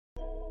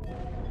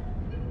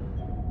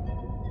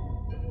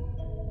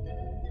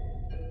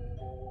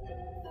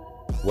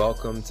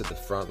Welcome to The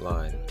Front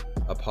Line,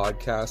 a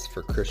podcast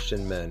for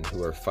Christian men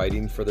who are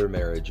fighting for their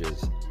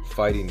marriages,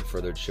 fighting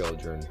for their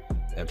children,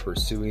 and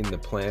pursuing the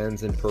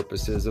plans and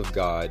purposes of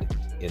God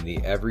in the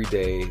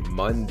everyday,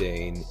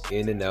 mundane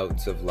in and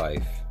outs of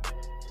life.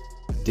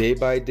 Day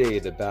by day,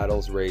 the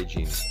battle's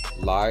raging,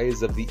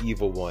 lies of the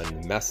evil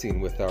one messing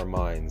with our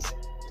minds,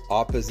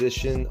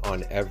 opposition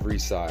on every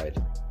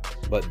side.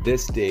 But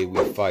this day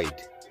we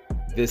fight,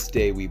 this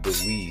day we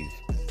believe,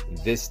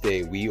 this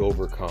day we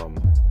overcome.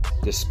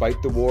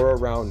 Despite the war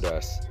around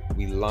us,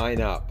 we line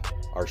up,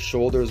 our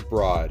shoulders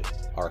broad,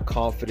 our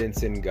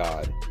confidence in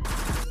God.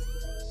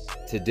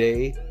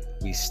 Today,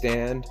 we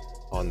stand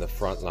on the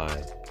front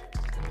line.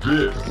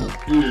 This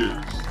is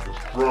the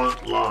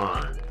front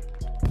line.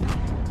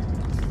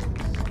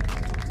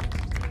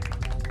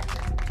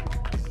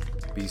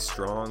 Be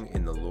strong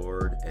in the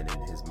Lord and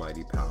in his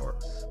mighty power.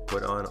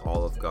 Put on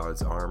all of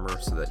God's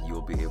armor so that you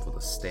will be able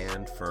to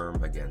stand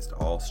firm against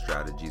all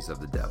strategies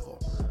of the devil.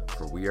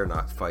 For we are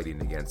not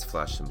fighting against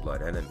flesh and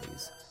blood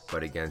enemies,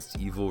 but against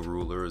evil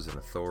rulers and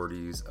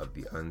authorities of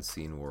the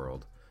unseen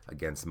world,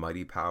 against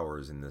mighty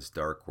powers in this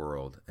dark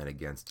world, and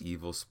against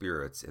evil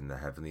spirits in the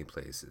heavenly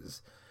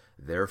places.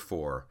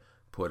 Therefore,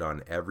 put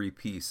on every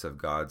piece of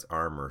God's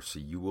armor so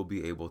you will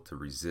be able to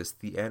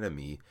resist the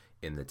enemy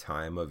in the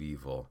time of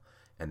evil.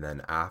 And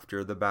then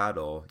after the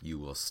battle, you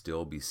will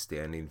still be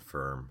standing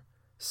firm.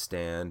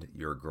 Stand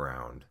your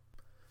ground.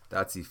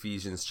 That's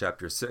Ephesians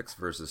chapter 6,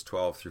 verses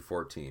 12 through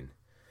 14.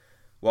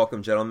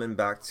 Welcome, gentlemen,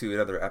 back to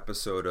another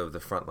episode of the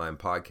Frontline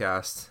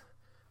Podcast.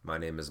 My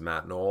name is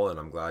Matt Knoll, and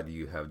I'm glad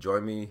you have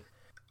joined me.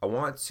 I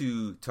want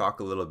to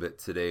talk a little bit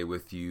today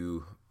with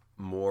you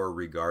more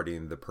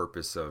regarding the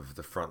purpose of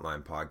the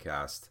Frontline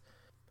Podcast.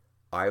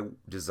 I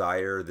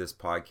desire this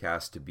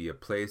podcast to be a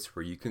place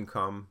where you can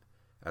come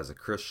as a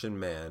Christian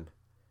man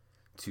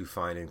to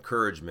find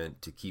encouragement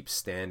to keep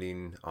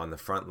standing on the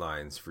front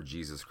lines for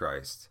Jesus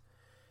Christ.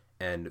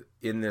 And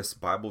in this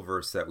Bible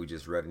verse that we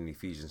just read in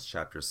Ephesians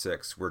chapter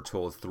 6, we're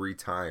told 3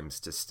 times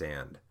to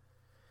stand.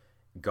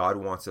 God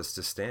wants us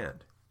to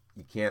stand.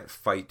 You can't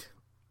fight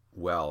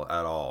well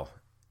at all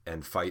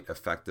and fight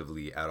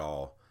effectively at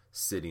all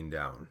sitting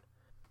down.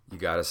 You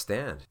got to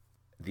stand.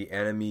 The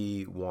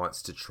enemy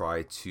wants to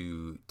try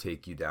to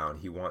take you down.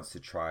 He wants to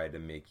try to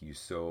make you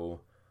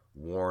so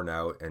worn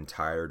out and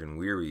tired and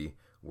weary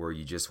where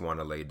you just want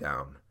to lay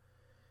down.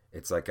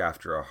 It's like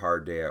after a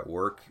hard day at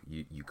work,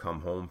 you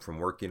come home from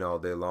working all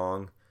day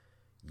long,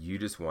 you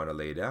just want to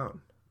lay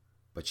down.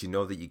 But you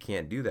know that you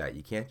can't do that.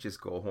 You can't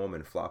just go home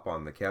and flop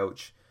on the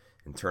couch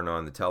and turn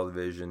on the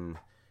television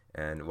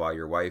and while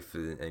your wife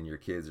and your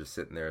kids are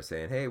sitting there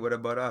saying, hey, what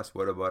about us?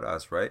 What about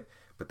us, right?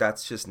 But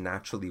that's just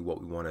naturally what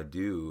we want to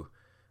do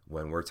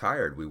when we're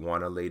tired. We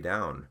want to lay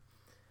down.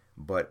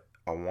 But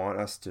I want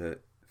us to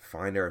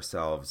find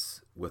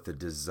ourselves with a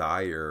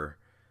desire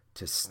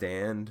to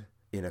stand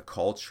in a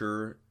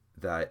culture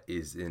that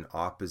is in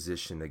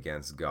opposition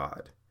against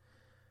God.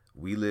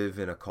 We live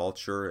in a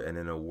culture and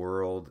in a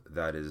world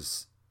that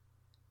is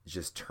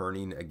just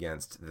turning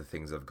against the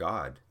things of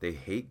God. They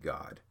hate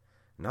God.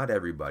 Not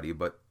everybody,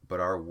 but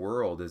our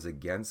world is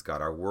against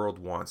God. Our world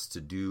wants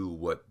to do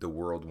what the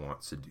world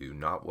wants to do,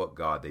 not what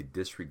God. They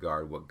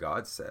disregard what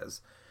God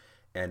says.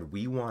 And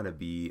we want to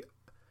be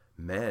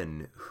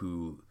men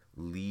who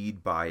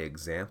lead by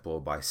example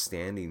by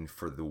standing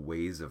for the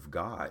ways of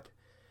God.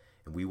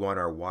 And we want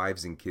our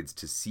wives and kids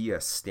to see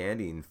us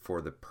standing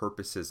for the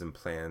purposes and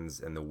plans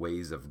and the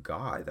ways of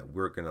God, that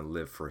we're going to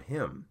live for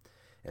him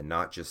and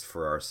not just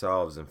for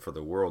ourselves and for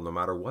the world. No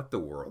matter what the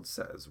world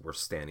says, we're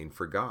standing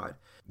for God.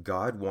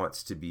 God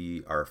wants to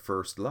be our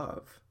first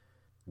love.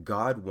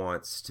 God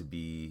wants to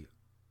be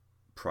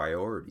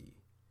priority.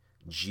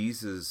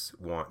 Jesus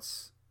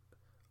wants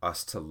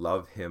us to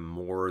love him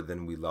more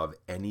than we love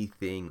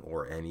anything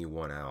or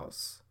anyone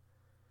else.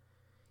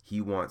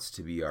 He wants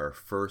to be our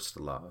first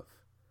love.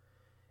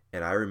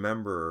 And I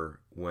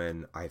remember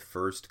when I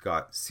first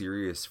got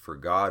serious for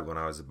God when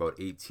I was about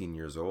 18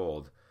 years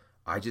old,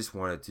 I just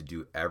wanted to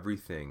do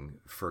everything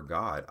for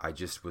God. I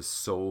just was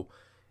so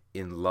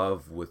in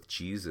love with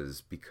Jesus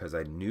because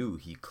I knew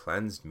he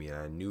cleansed me and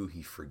I knew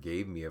he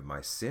forgave me of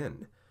my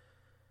sin.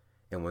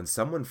 And when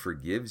someone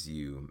forgives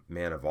you,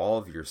 man, of all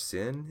of your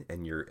sin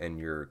and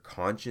your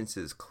conscience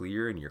is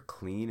clear and you're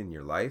clean in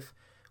your life,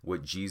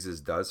 what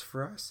Jesus does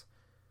for us,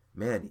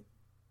 man,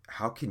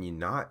 how can you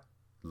not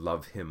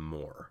love him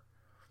more?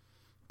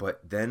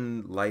 But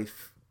then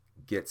life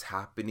gets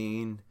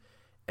happening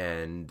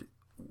and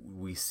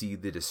we see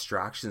the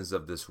distractions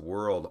of this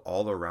world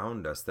all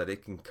around us, that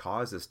it can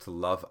cause us to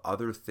love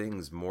other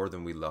things more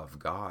than we love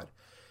God.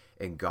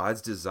 And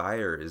God's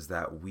desire is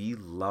that we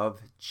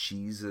love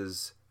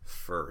Jesus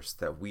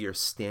first, that we are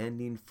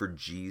standing for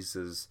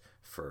Jesus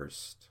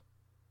first.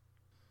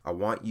 I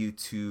want you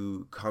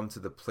to come to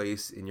the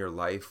place in your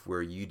life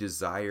where you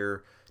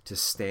desire to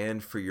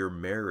stand for your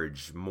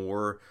marriage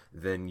more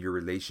than your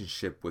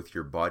relationship with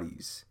your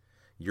buddies.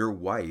 Your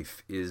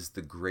wife is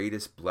the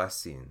greatest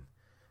blessing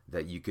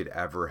that you could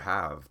ever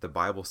have. The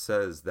Bible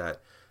says that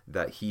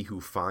he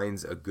who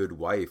finds a good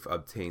wife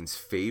obtains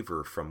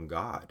favor from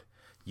God.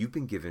 You've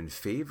been given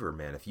favor,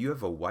 man. If you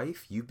have a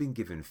wife, you've been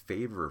given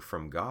favor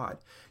from God.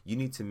 You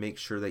need to make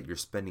sure that you're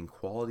spending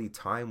quality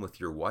time with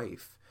your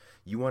wife.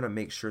 You want to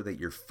make sure that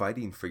you're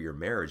fighting for your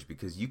marriage,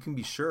 because you can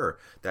be sure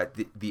that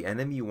the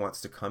enemy wants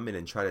to come in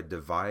and try to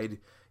divide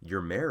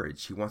your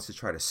marriage. He wants to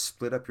try to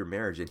split up your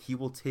marriage, and he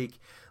will take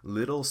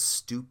little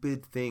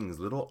stupid things,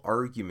 little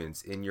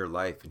arguments in your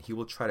life, and he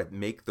will try to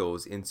make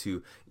those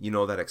into,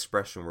 that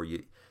expression where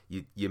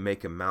you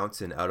make a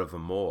mountain out of a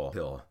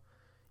molehill.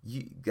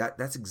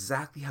 That's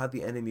exactly how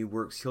the enemy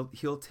works.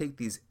 He'll take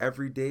these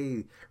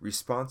everyday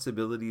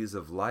responsibilities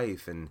of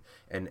life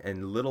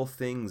and little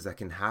things that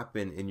can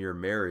happen in your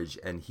marriage,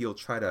 and he'll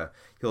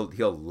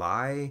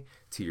lie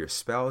to your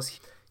spouse.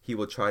 He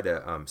will try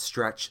to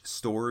stretch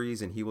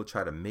stories, and he will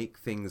try to make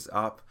things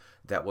up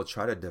that will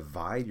try to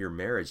divide your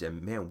marriage.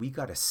 And man, we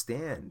got to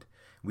stand.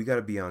 We got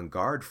to be on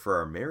guard for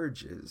our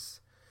marriages.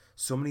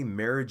 So many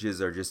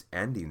marriages are just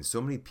ending.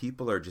 So many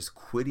people are just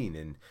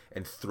quitting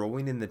and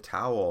throwing in the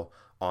towel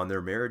on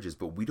their marriages,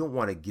 but we don't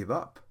want to give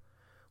up.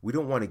 We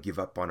don't want to give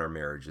up on our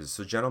marriages.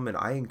 So gentlemen,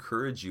 I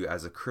encourage you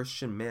as a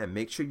Christian man,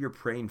 make sure you're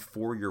praying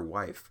for your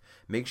wife.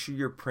 Make sure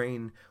you're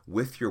praying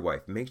with your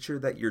wife. Make sure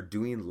that you're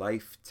doing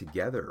life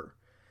together.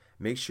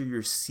 Make sure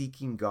you're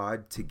seeking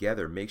God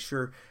together. Make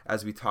sure,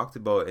 as we talked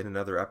about in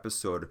another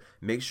episode,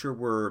 make sure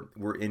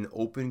we're in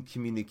open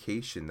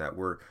communication, that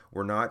we're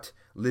not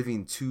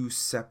living two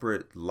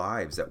separate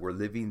lives, that we're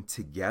living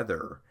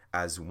together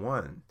as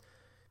one.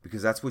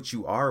 Because that's what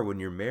you are when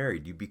you're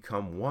married. You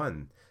become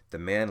one. The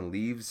man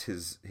leaves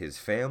his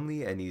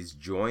family and he's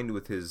joined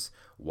with his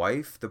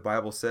wife, the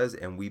Bible says,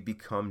 and we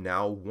become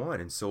now one.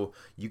 And so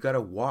you got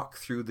to walk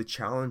through the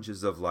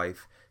challenges of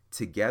life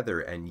together,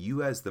 and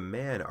you as the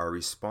man are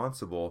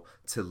responsible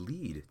to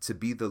lead, to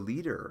be the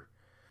leader.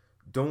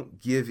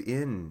 Don't give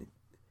in.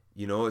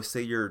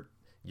 Say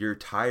you're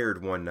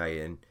tired one night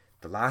and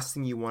the last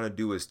thing you want to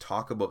do is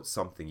talk about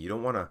something. You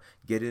don't want to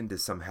get into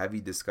some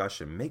heavy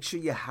discussion. Make sure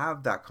you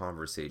have that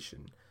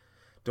conversation.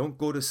 Don't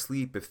go to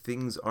sleep if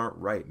things aren't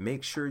right.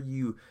 Make sure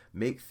you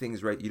make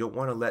things right. You don't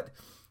want to let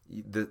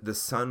the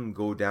sun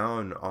go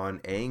down on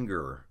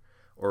anger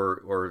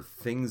or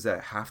things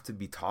that have to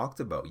be talked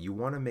about. You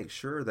want to make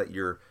sure that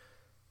you're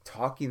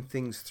talking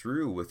things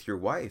through with your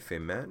wife.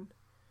 Amen?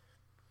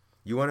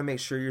 You want to make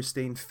sure you're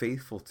staying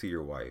faithful to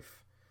your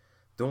wife.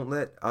 Don't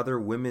let other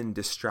women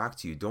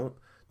distract you.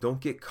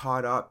 Don't get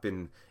caught up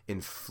in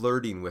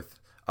flirting with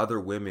other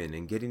women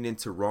and getting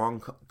into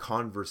wrong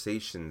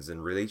conversations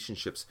and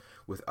relationships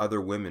with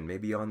other women,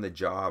 maybe on the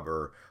job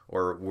or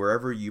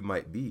wherever you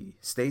might be.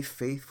 Stay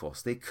faithful,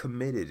 stay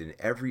committed in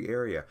every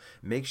area.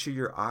 Make sure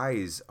your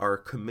eyes are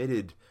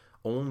committed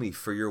only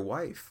for your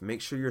wife.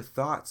 Make sure your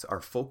thoughts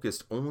are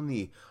focused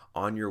only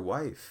on your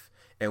wife.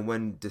 And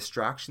when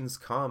distractions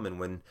come and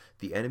when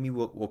the enemy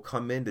will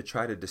come in to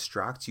try to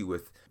distract you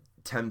with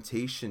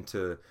temptation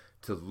to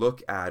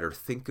look at or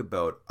think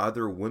about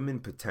other women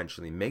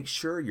potentially, make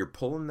sure you're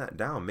pulling that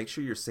down. Make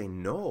sure you're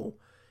saying no.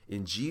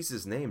 In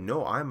Jesus' name,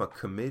 no, I'm a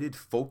committed,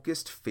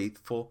 focused,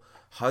 faithful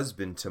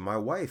husband to my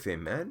wife.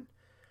 Amen?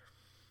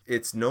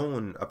 It's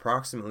known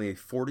approximately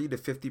 40 to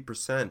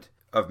 50%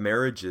 of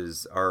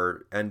marriages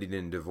are ending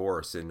in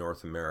divorce in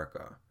North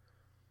America.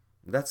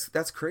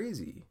 That's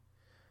crazy.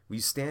 You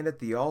stand at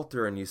the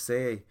altar and you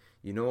say,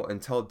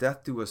 until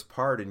death do us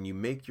part, and you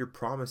make your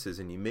promises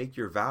and you make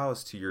your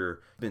vows to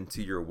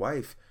your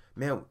wife,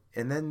 man,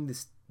 and then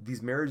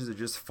these marriages are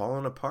just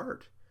falling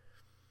apart.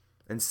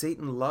 And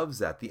Satan loves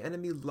that. The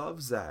enemy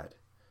loves that.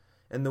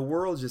 And the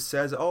world just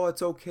says, oh,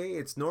 it's okay,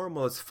 it's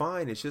normal, it's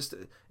fine.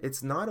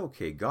 It's not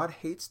okay. God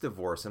hates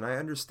divorce, and I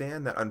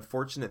understand that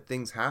unfortunate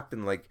things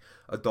happen like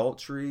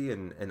adultery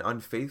and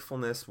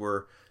unfaithfulness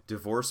where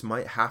divorce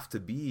might have to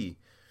be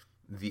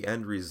the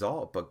end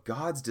result, but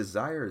God's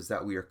desire is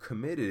that we are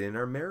committed in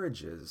our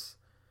marriages.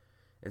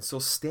 And so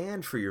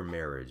stand for your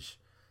marriage.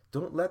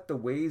 Don't let the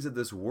ways of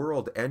this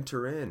world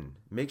enter in.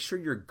 Make sure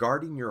you're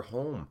guarding your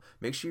home.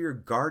 Make sure you're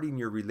guarding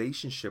your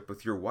relationship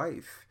with your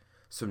wife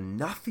so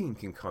nothing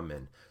can come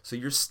in. So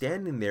you're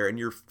standing there and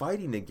you're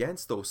fighting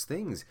against those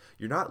things.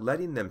 You're not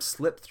letting them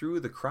slip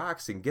through the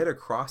cracks and get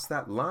across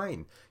that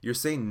line. You're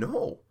saying,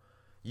 no,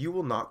 you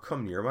will not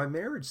come near my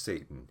marriage,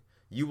 Satan.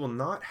 You will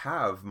not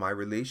have my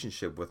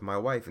relationship with my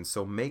wife. And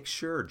so make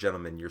sure,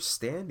 gentlemen, you're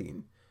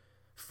standing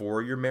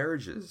for your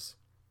marriages.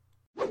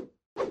 And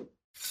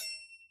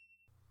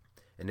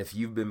if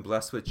you've been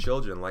blessed with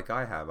children like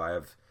I have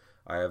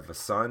a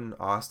son,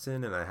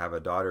 Austin, and I have a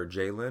daughter,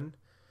 Jalen.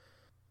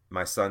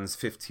 My son's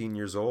 15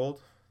 years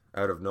old,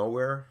 out of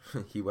nowhere.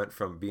 He went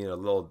from being a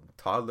little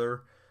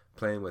toddler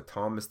playing with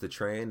Thomas the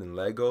Train and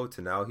Lego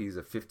to now he's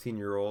a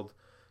 15-year-old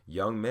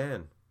young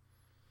man.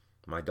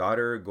 My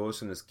daughter goes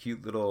from this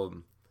cute little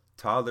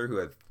toddler who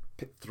had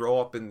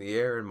throw up in the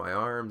air in my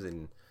arms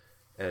and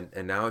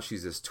now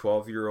she's this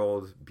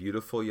 12-year-old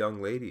beautiful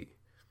young lady.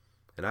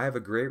 And I have a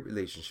great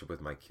relationship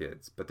with my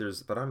kids,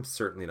 but I'm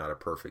certainly not a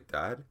perfect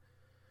dad.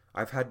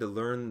 I've had to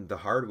learn the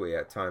hard way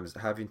at times,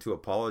 having to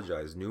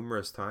apologize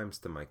numerous times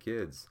to my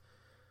kids.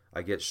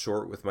 I get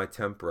short with my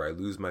temper, I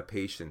lose my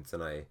patience,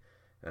 and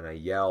I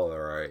yell,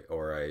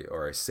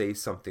 or I say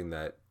something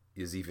that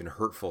is even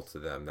hurtful to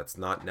them that's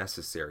not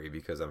necessary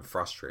because I'm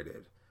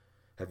frustrated.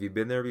 Have you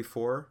been there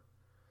before?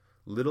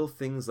 Little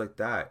things like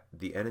that,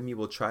 the enemy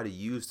will try to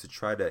use to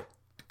try to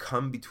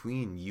come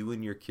between you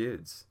and your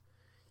kids.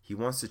 He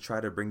wants to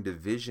try to bring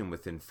division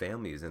within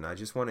families. And I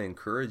just want to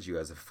encourage you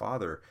as a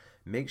father,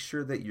 make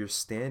sure that you're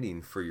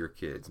standing for your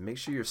kids. Make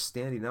sure you're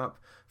standing up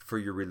for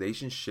your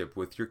relationship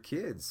with your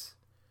kids.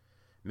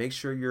 Make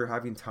sure you're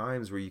having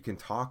times where you can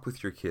talk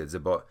with your kids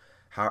about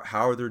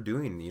how they're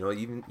doing. You know,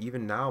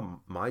 even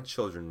now, my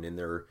children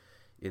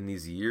in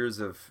these years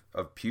of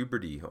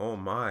puberty, oh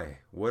my,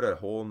 what a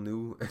whole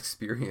new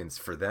experience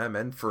for them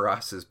and for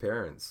us as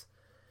parents.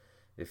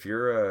 If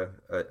you're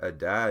a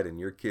dad and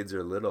your kids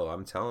are little,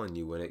 I'm telling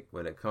you,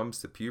 when it comes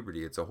to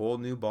puberty, it's a whole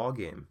new ball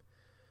game.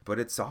 But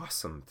it's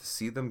awesome to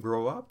see them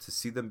grow up, to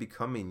see them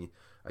becoming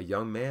a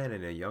young man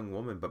and a young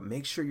woman. But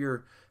make sure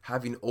you're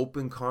having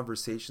open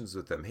conversations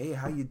with them. Hey,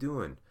 how you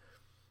doing?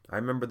 I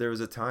remember there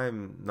was a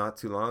time not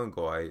too long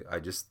ago, I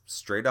just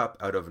straight up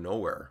out of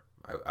nowhere,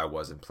 I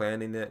wasn't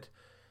planning it.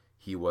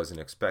 He wasn't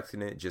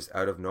expecting it. Just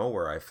out of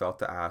nowhere, I felt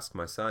to ask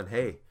my son,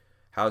 hey,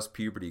 how's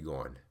puberty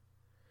going?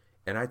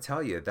 And I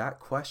tell you, that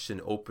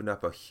question opened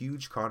up a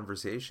huge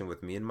conversation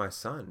with me and my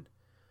son.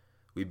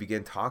 We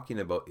began talking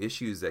about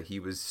issues that he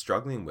was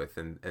struggling with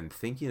and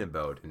thinking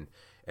about,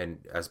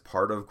 and as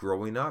part of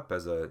growing up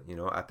as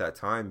at that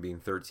time being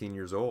 13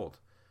 years old.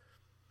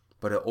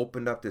 But it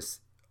opened up this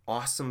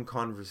awesome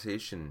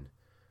conversation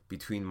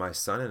between my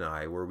son and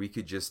I where we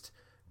could just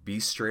be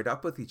straight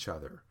up with each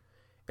other.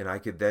 And I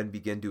could then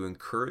begin to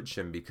encourage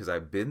him because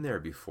I've been there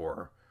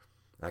before.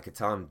 I could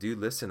tell him, dude,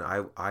 listen,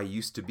 I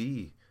used to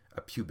be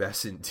a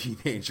pubescent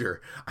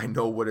teenager. I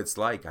know what it's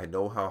like. I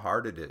know how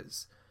hard it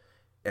is.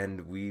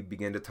 And we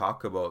began to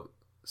talk about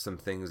some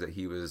things that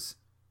he was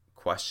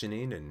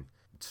questioning and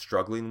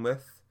struggling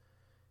with,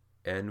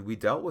 and we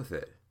dealt with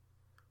it.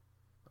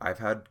 I've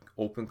had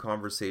open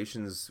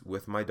conversations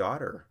with my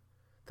daughter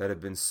that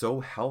have been so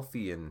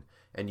healthy, and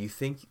you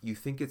think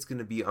it's going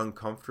to be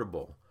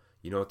uncomfortable,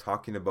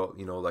 talking about,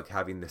 like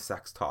having the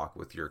sex talk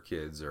with your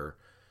kids, or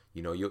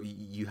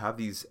you have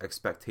these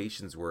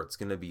expectations where it's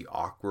going to be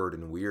awkward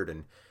and weird,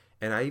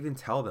 and I even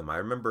tell them, I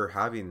remember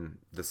having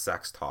the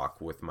sex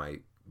talk with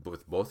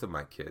both of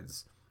my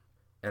kids,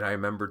 and I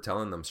remember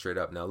telling them straight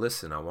up, now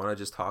listen, I want to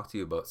just talk to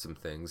you about some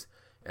things,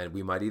 and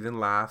we might even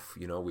laugh,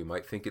 we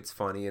might think it's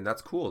funny, and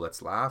that's cool.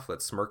 Let's laugh,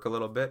 let's smirk a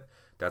little bit.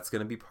 That's going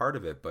to be part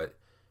of it, but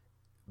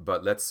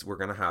we're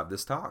going to have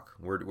this talk.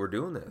 We're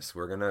doing this.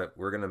 We're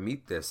going to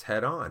meet this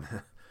head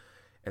on.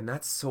 And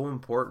that's so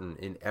important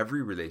in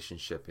every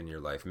relationship in your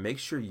life. Make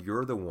sure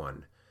you're the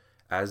one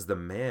as the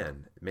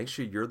man. Make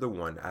sure you're the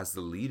one as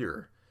the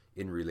leader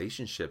in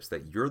relationships,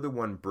 that you're the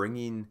one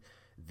bringing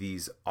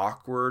these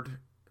awkward,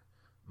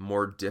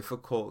 more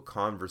difficult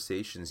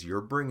conversations.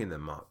 You're bringing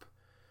them up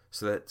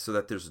so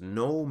that there's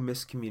no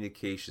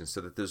miscommunication, so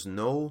that there's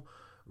no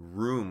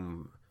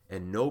room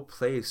and no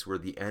place where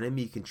the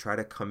enemy can try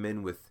to come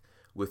in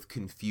with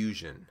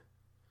confusion.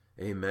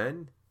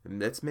 Amen? And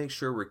let's make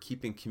sure we're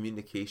keeping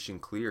communication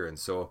clear. And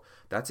so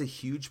that's a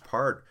huge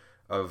part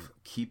of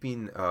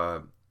keeping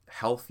a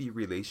healthy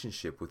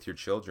relationship with your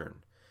children.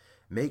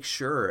 Make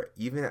sure,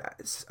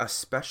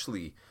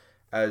 especially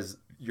as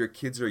your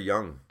kids are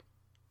young,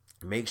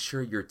 make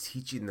sure you're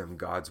teaching them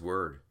God's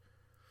word.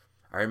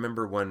 I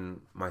remember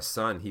when my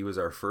son, he was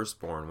our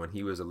firstborn, when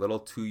he was a little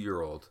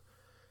 2-year-old,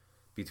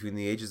 between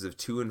the ages of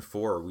 2 and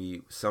 4,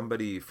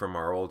 somebody from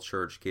our old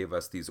church gave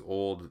us these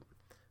old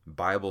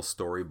Bible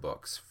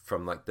storybooks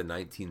from like the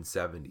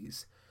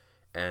 1970s,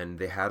 and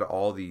they had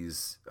all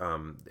these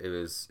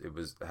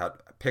it had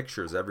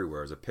pictures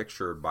everywhere. It was a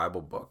picture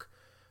Bible book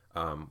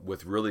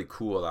with really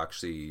cool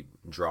actually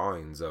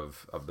drawings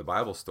of the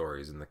Bible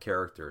stories and the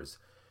characters.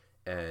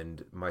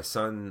 And my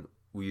son,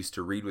 we used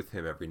to read with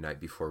him every night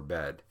before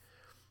bed,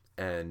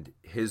 and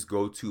his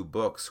go-to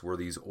books were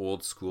these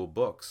old school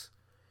books.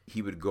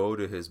 He would go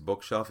to his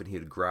bookshelf and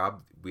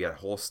we had a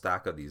whole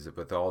stack of these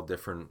with all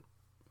different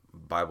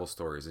Bible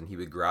stories, and he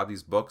would grab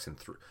these books and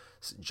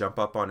jump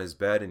up on his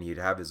bed, and he'd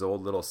have his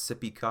old little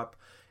sippy cup.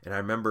 And I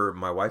remember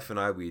my wife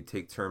and we'd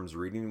take turns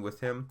reading with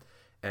him,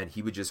 and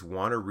he would just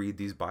want to read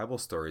these Bible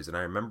stories. And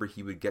I remember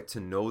he would get to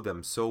know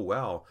them so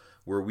well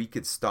where we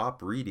could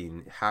stop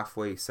reading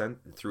halfway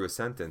through a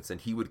sentence,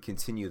 and he would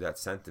continue that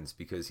sentence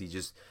because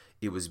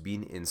it was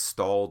being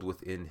installed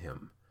within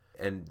him.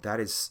 And that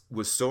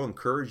was so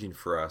encouraging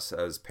for us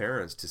as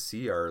parents to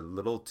see our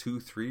little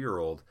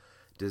 2-3-year-old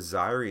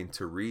desiring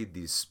to read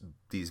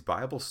these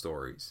Bible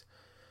stories.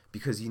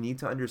 Because you need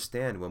to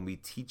understand, when we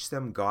teach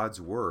them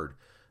God's word,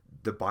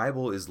 the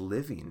Bible is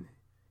living.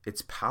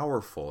 It's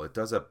powerful. It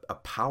does a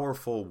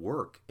powerful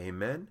work.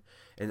 Amen?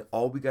 And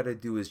all we got to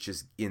do is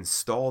just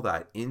install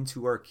that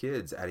into our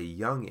kids at a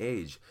young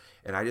age.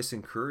 And I just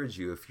encourage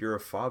you, if you're a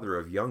father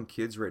of young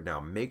kids right now,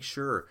 make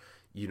sure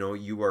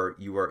You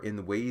are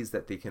in ways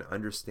that they can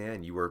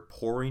understand. You are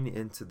pouring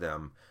into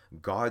them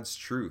God's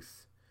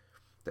truth.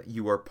 That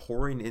you are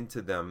pouring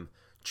into them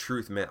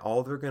truth, man.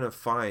 All they're going to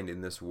find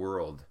in this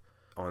world,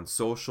 on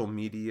social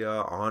media,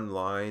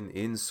 online,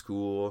 in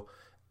school,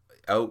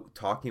 out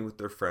talking with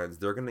their friends,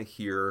 they're going to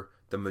hear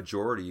the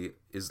majority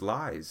is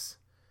lies.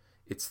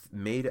 It's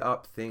made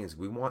up things.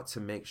 We want to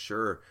make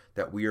sure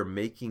that we are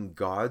making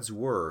God's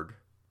word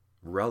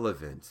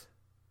relevant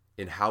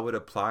in how it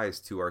applies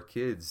to our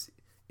kids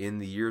in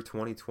the year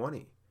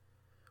 2020.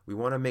 We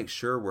want to make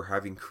sure we're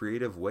having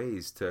creative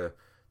ways to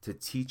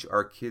teach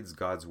our kids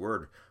God's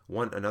word.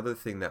 Another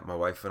thing that my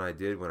wife and I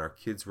did when our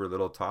kids were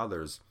little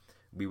toddlers,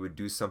 we would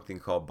do something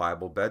called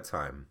Bible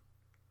bedtime.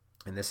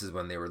 And this is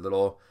when they were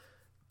little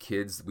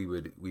kids. We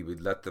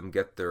would let them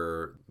get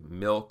their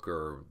milk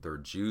or their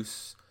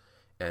juice,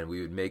 and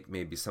we would make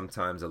maybe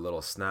sometimes a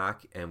little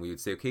snack, and we would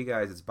say, okay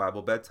guys, it's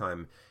Bible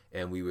bedtime.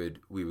 And we would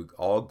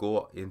all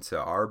go into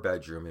our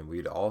bedroom, and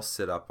we'd all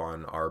sit up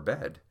on our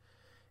bed,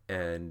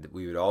 and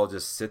we would all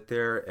just sit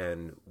there,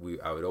 and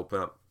I would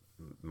open up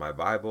my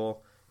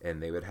Bible,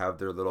 and they would have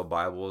their little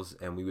Bibles,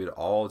 and we would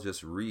all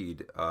just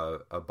read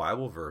a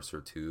Bible verse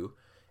or two,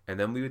 and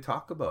then we would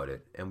talk about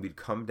it, and we'd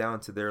come down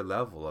to their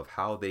level of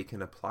how they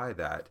can apply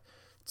that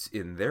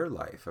in their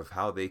life, of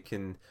how they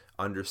can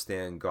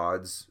understand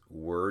God's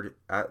word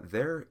at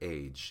their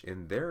age,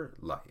 in their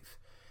life.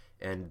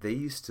 And they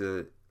used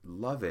to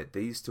love it.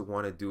 They used to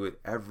want to do it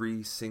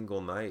every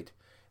single night.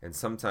 And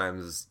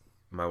sometimes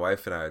my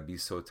wife and I would be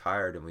so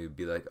tired, and we would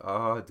be like,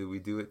 oh, do we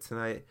do it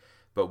tonight?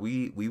 But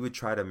we would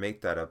try to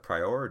make that a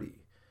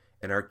priority.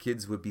 And our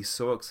kids would be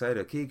so excited.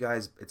 Okay,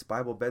 guys, it's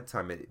Bible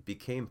bedtime. It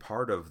became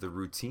part of the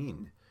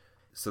routine.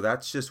 So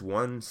that's just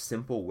one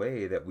simple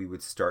way that we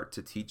would start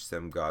to teach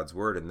them God's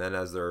word. And then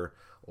as they're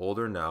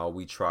older now,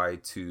 we try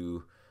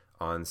to,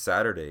 on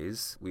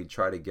Saturdays, we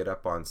try to get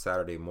up on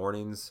Saturday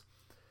mornings,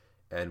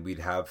 and we'd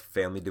have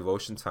family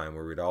devotion time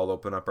where we'd all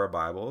open up our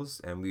Bibles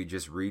and we'd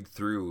just read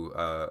through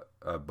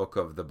a book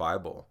of the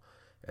Bible.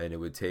 And it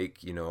would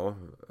take,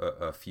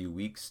 a few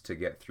weeks to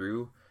get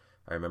through.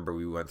 I remember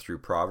we went through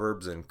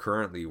Proverbs, and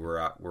currently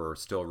we're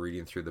still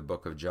reading through the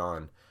book of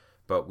John.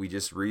 But we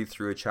just read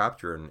through a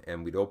chapter,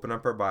 and we'd open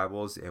up our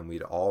Bibles, and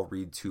we'd all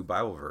read 2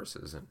 Bible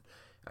verses.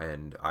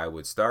 And I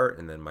would start,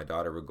 and then my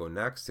daughter would go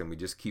next, and we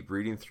just keep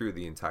reading through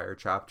the entire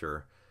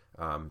chapter,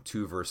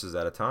 2 verses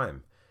at a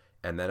time.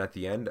 And then at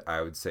the end,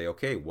 I would say,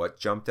 okay, what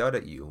jumped out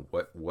at you?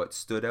 What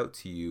stood out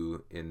to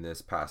you in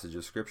this passage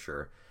of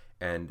Scripture?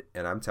 And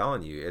I'm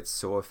telling you, it's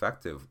so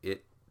effective.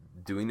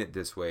 Doing it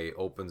this way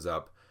opens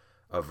up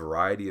a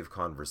variety of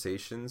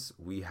conversations.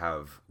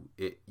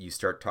 You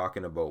start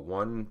talking about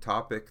one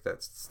topic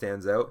that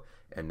stands out,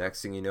 and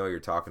next thing you know, you're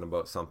talking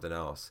about something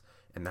else.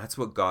 And that's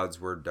what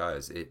God's word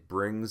does. It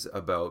brings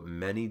about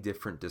many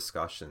different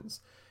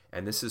discussions.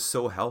 And this is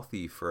so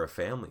healthy for a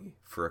family,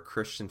 for a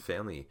Christian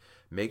family.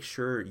 Make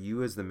sure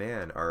you as the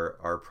man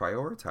are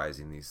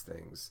prioritizing these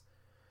things.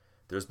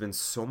 There's been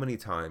so many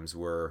times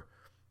where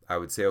I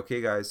would say,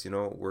 okay guys,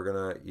 we're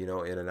gonna,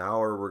 in an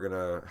hour, we're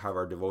gonna have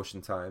our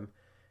devotion time.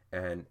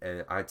 And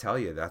I tell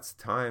you, that's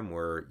the time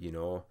where,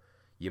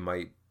 you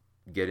might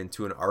get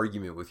into an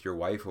argument with your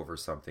wife over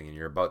something, and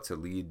you're about to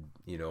lead,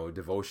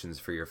 devotions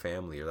for your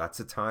family. Or that's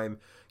the time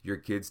your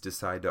kids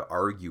decide to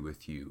argue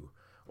with you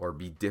or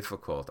be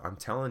difficult. I'm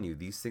telling you,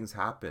 these things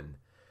happen.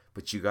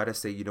 But you got to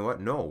say, you know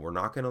what? No, we're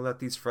not going to let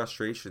these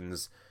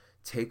frustrations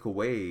take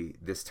away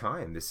this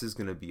time. This is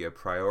going to be a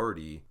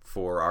priority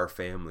for our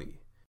family.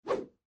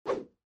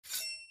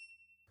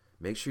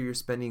 Make sure you're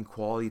spending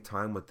quality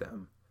time with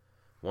them.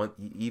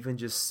 Even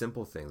just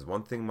simple things.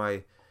 One thing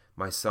my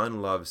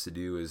son loves to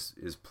do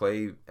is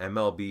play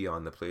MLB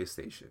on the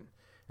PlayStation.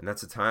 And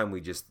that's a time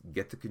we just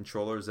get the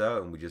controllers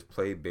out and we just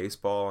play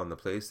baseball on the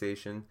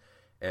PlayStation,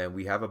 and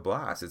we have a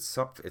blast.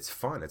 It's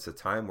fun. It's a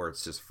time where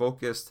it's just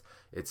focused.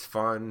 It's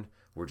fun.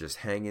 We're just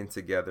hanging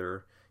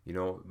together.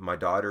 My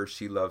daughter,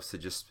 she loves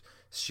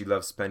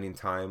spending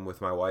time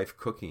with my wife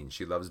cooking.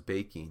 She loves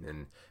baking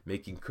and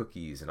making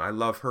cookies, and I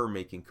love her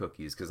making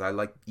cookies because I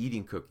like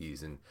eating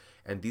cookies.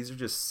 And these are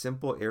just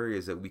simple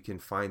areas that we can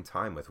find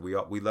time with.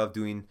 We love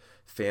doing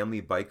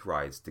family bike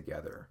rides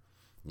together.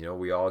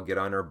 We all get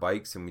on our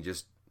bikes and we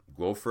just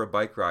go for a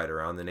bike ride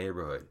around the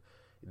neighborhood.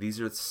 These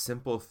are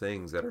simple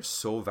things that are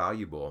so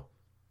valuable.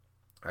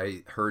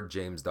 I heard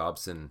James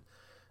Dobson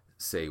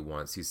say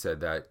once, he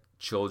said that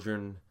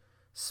children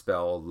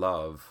spell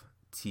love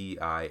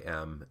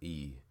Time.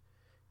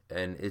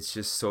 And it's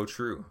just so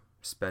true.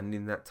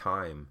 Spending that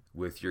time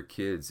with your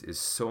kids is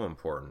so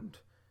important.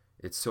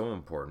 It's so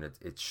important.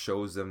 It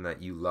shows them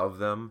that you love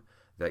them,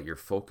 that you're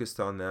focused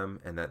on them,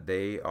 and that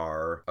they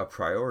are a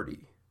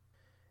priority.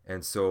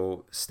 And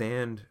so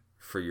stand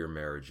for your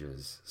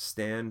marriages.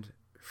 Stand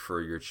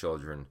for your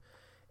children.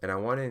 And I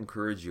want to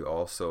encourage you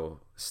also,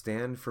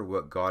 stand for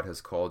what God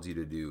has called you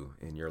to do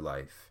in your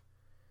life.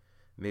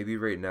 Maybe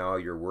right now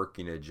you're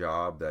working a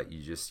job that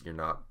you're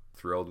not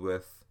thrilled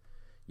with.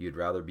 You'd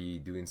rather be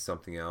doing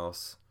something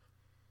else.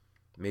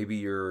 Maybe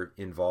you're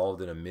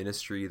involved in a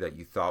ministry that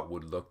you thought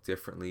would look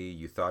differently.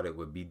 You thought it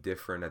would be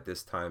different at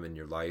this time in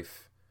your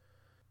life.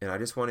 And I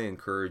just want to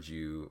encourage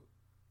you,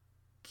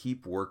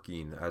 keep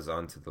working as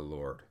unto the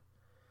Lord.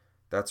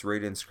 That's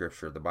right in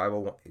Scripture. The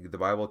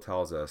Bible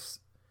tells us,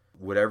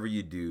 whatever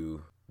you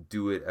do,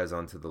 do it as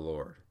unto the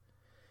Lord.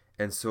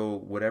 And so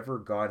whatever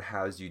God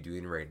has you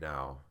doing right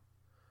now,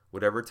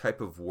 whatever type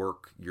of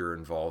work you're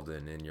involved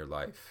in your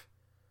life,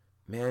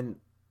 man,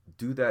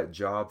 do that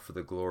job for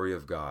the glory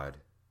of God.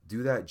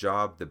 Do that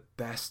job the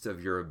best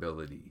of your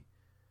ability.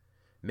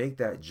 Make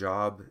that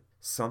job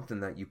something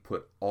that you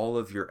put all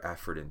of your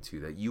effort into,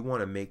 that you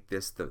want to make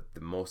this the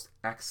most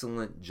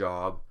excellent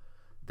job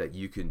that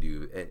you can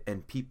do.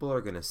 And people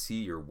are going to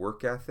see your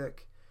work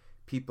ethic.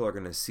 People are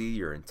going to see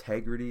your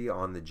integrity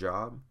on the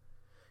job.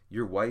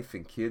 Your wife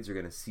and kids are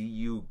going to see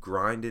you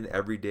grinding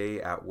every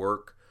day at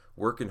work,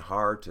 working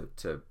hard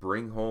to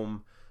bring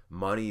home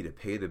money to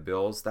pay the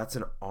bills. That's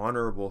an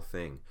honorable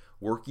thing.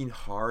 Working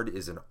hard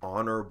is an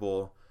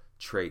honorable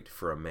trait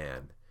for a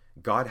man.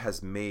 God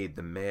has made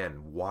the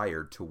man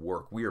wired to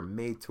work. We are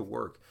made to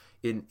work.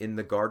 In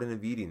the Garden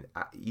of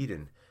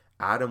Eden,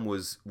 Adam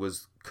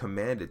was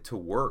commanded to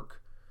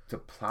work, to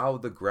plow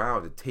the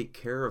ground, to take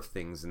care of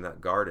things in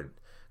that garden.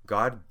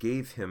 God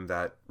gave him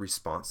that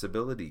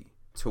responsibility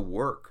to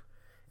work.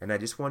 And I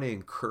just want to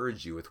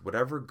encourage you, with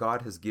whatever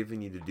God has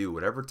given you to do,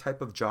 whatever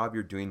type of job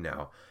you're doing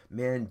now,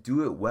 man,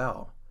 do it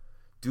well.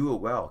 Do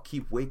it well.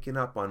 Keep waking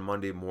up on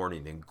Monday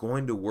morning and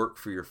going to work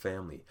for your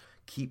family.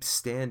 Keep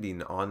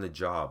standing on the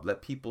job.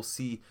 Let people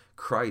see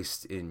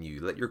Christ in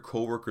you. Let your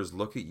coworkers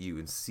look at you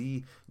and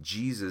see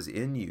Jesus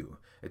in you.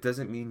 It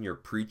doesn't mean you're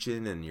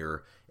preaching and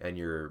you're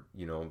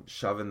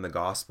shoving the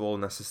gospel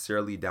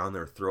necessarily down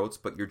their throats,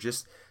 but you're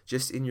just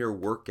in your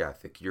work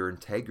ethic, your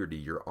integrity,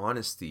 your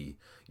honesty,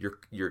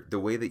 your the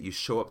way that you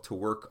show up to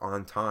work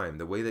on time,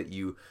 the way that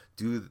you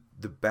do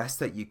the best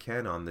that you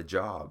can on the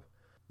job.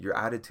 Your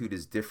attitude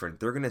is different.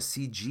 They're going to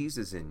see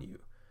Jesus in you.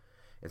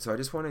 And so I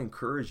just want to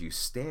encourage you,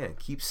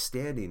 keep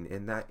standing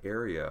in that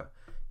area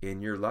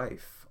in your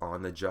life,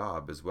 on the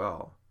job as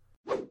well.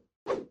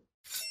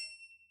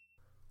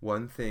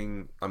 One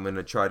thing I'm going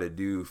to try to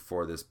do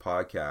for this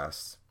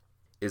podcast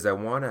is I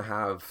want to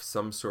have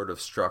some sort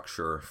of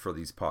structure for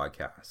these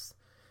podcasts.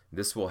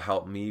 This will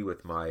help me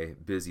with my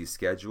busy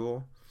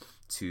schedule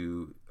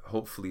to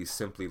hopefully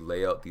simply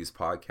lay out these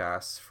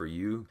podcasts for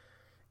you.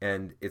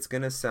 And it's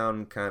going to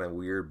sound kind of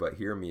weird, but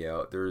hear me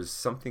out. There's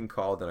something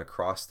called an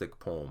acrostic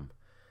poem.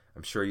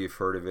 I'm sure you've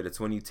heard of it.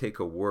 It's when you take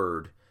a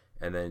word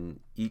and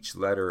then each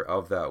letter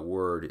of that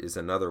word is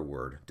another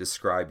word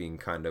describing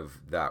kind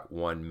of that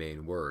one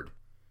main word.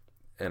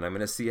 And I'm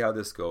going to see how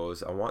this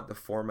goes. I want the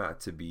format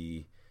to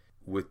be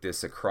with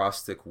this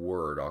acrostic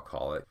word, I'll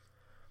call it,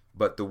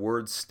 but the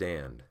word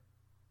stand.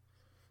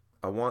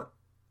 I want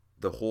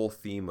the whole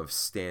theme of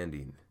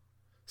standing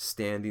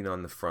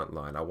on the front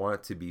line. I want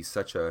it to be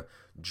such a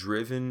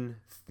driven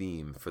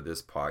theme for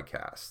this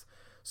podcast.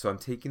 So I'm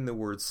taking the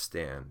word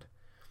stand,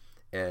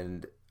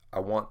 and I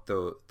want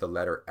the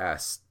letter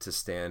S to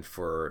stand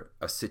for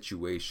a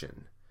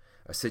situation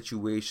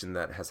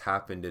that has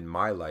happened in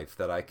my life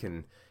that I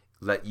can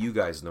let you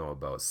guys know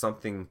about,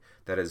 something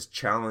that has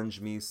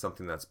challenged me,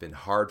 something that's been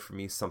hard for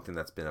me, something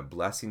that's been a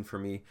blessing for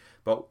me.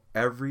 But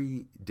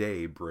every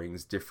day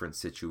brings different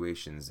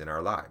situations in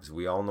our lives.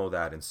 We all know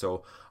that. And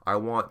so I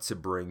want to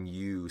bring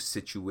you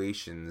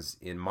situations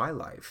in my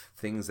life,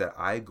 things that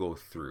I go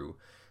through,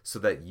 so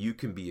that you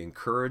can be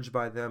encouraged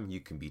by them,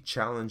 you can be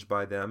challenged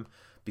by them,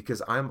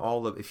 because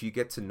if you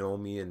get to know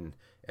me and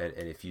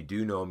if you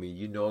do know me,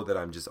 you know that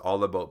I'm just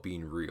all about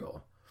being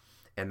real.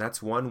 And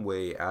that's one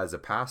way, as a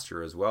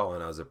pastor as well,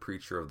 and as a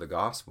preacher of the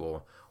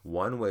gospel,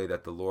 one way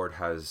that the Lord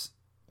has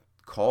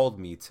called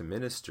me to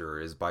minister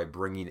is by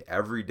bringing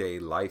everyday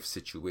life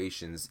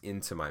situations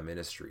into my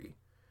ministry.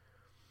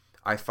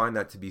 I find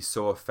that to be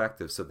so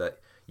effective, so that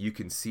you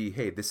can see,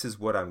 hey, this is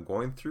what I'm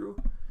going through,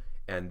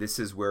 and this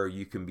is where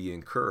you can be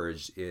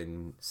encouraged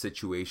in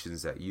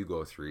situations that you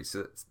go through.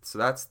 So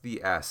that's the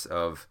S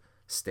of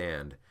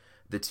stand.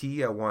 The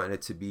T, I want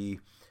it to be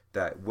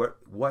that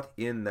what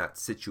in that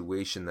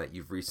situation that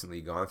you've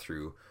recently gone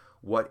through,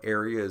 what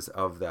areas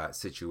of that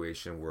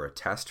situation were a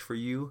test for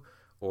you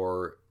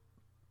or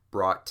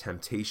brought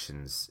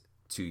temptations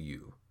to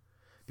you.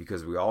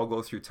 Because we all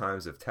go through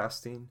times of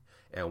testing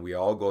and we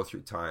all go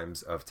through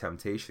times of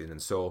temptation.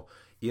 And so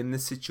in the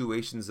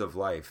situations of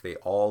life, they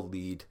all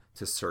lead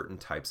to certain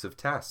types of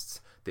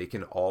tests. They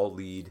can all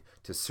lead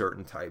to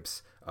certain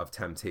types of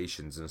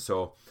temptations. And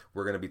so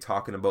we're going to be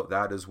talking about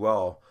that as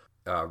well,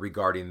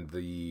 regarding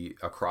the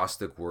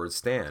acrostic word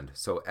stand.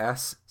 So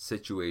S,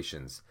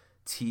 situations,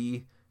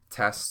 T,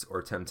 tests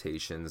or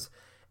temptations,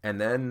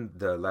 and then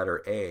the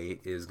letter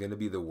A is going to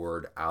be the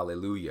word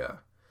alleluia.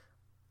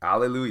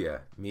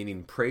 Alleluia,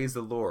 meaning praise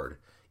the Lord.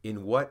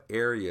 In what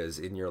areas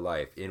in your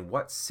life, in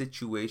what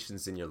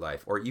situations in your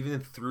life, or even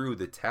through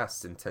the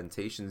tests and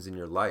temptations in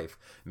your life.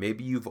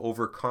 Maybe you've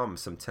overcome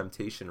some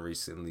temptation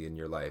recently in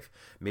your life.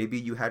 Maybe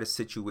you had a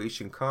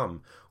situation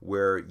come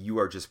where you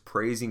are just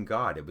praising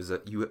God. It was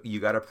you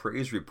got a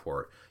praise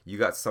report. You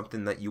got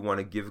something that you want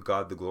to give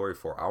God the glory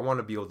for. I want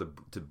to be able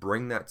to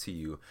bring that to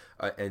you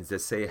and to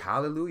say,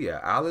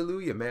 hallelujah,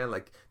 hallelujah, man.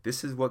 Like,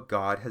 this is what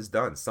God has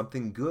done,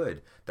 something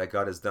good that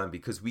God has done,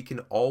 because we can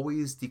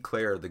always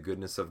declare the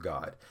goodness of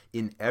God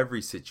in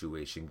every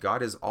situation.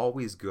 God is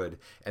always good,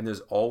 and there's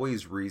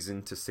always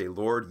reason to say,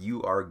 Lord,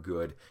 you are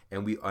good.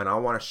 And I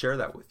want to share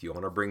that with you. I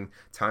want to bring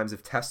times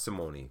of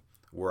testimony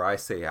where I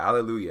say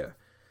hallelujah.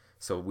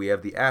 So we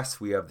have the S,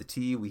 we have the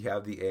T, we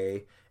have the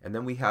A, and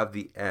then we have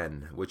the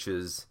N, which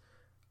is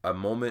a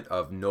moment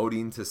of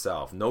noting to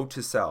self. Note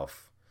to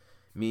self,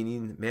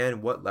 meaning,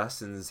 man, what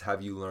lessons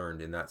have you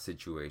learned in that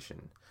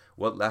situation?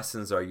 What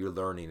lessons are you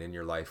learning in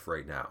your life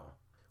right now?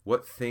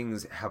 What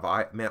things have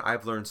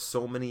I've learned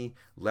so many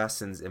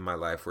lessons in my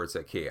life where it's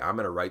like, okay, I'm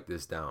going to write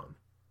this down.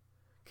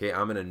 Okay,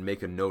 I'm going to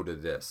make a note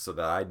of this so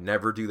that I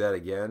never do that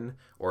again,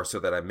 or so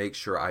that I make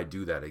sure I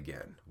do that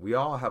again. We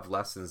all have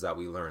lessons that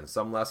we learn.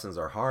 Some lessons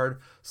are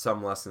hard,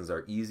 some lessons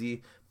are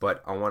easy,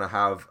 but I want to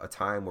have a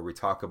time where we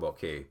talk about,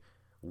 okay,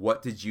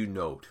 what did you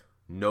note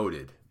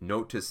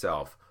to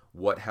self?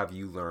 What have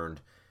you learned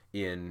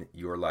in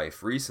your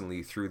life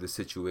recently through the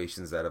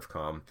situations that have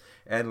come?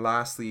 And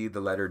lastly,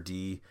 the letter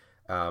D,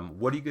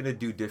 what are you going to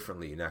do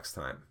differently next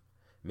time?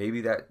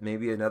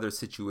 Maybe another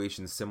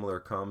situation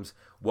similar comes.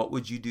 What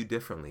would you do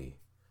differently?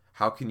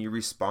 How can you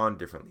respond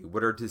differently?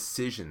 What are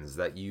decisions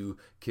that you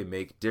can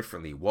make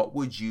differently? What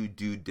would you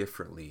do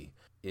differently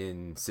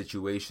in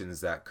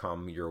situations that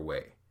come your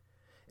way?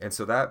 And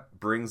so that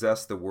brings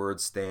us the word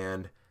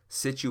stand,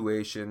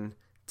 situation,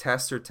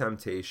 test or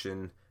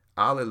temptation,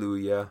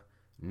 hallelujah,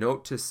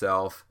 note to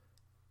self,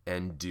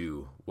 and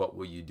do. What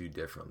will you do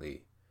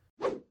differently?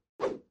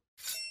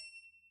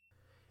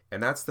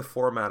 And that's the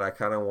format I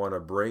kind of want to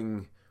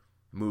bring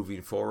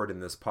moving forward in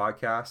this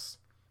podcast.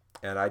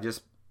 And I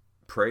just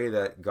pray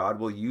that God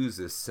will use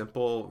this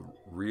simple,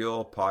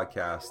 real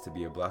podcast to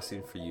be a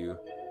blessing for you.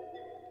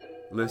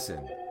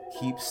 Listen,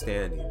 keep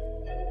standing.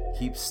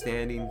 Keep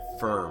standing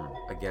firm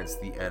against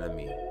the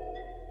enemy.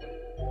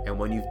 And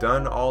when you've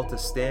done all to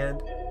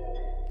stand,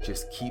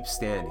 just keep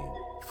standing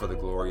for the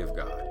glory of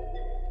God.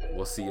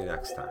 We'll see you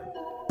next time.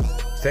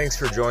 Thanks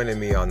for joining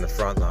me on the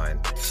front line.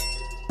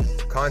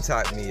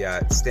 Contact me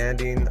at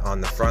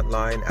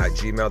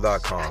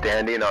standingonthefrontline@gmail.com.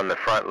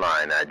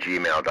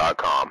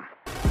 standingonthefrontline@gmail.com.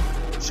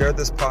 Share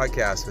this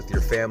podcast with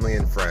your family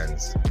and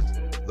friends.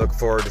 Look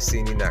forward to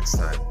seeing you next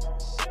time.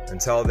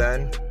 Until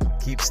then,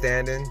 keep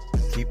standing,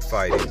 keep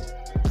fighting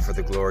for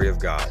the glory of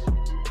God.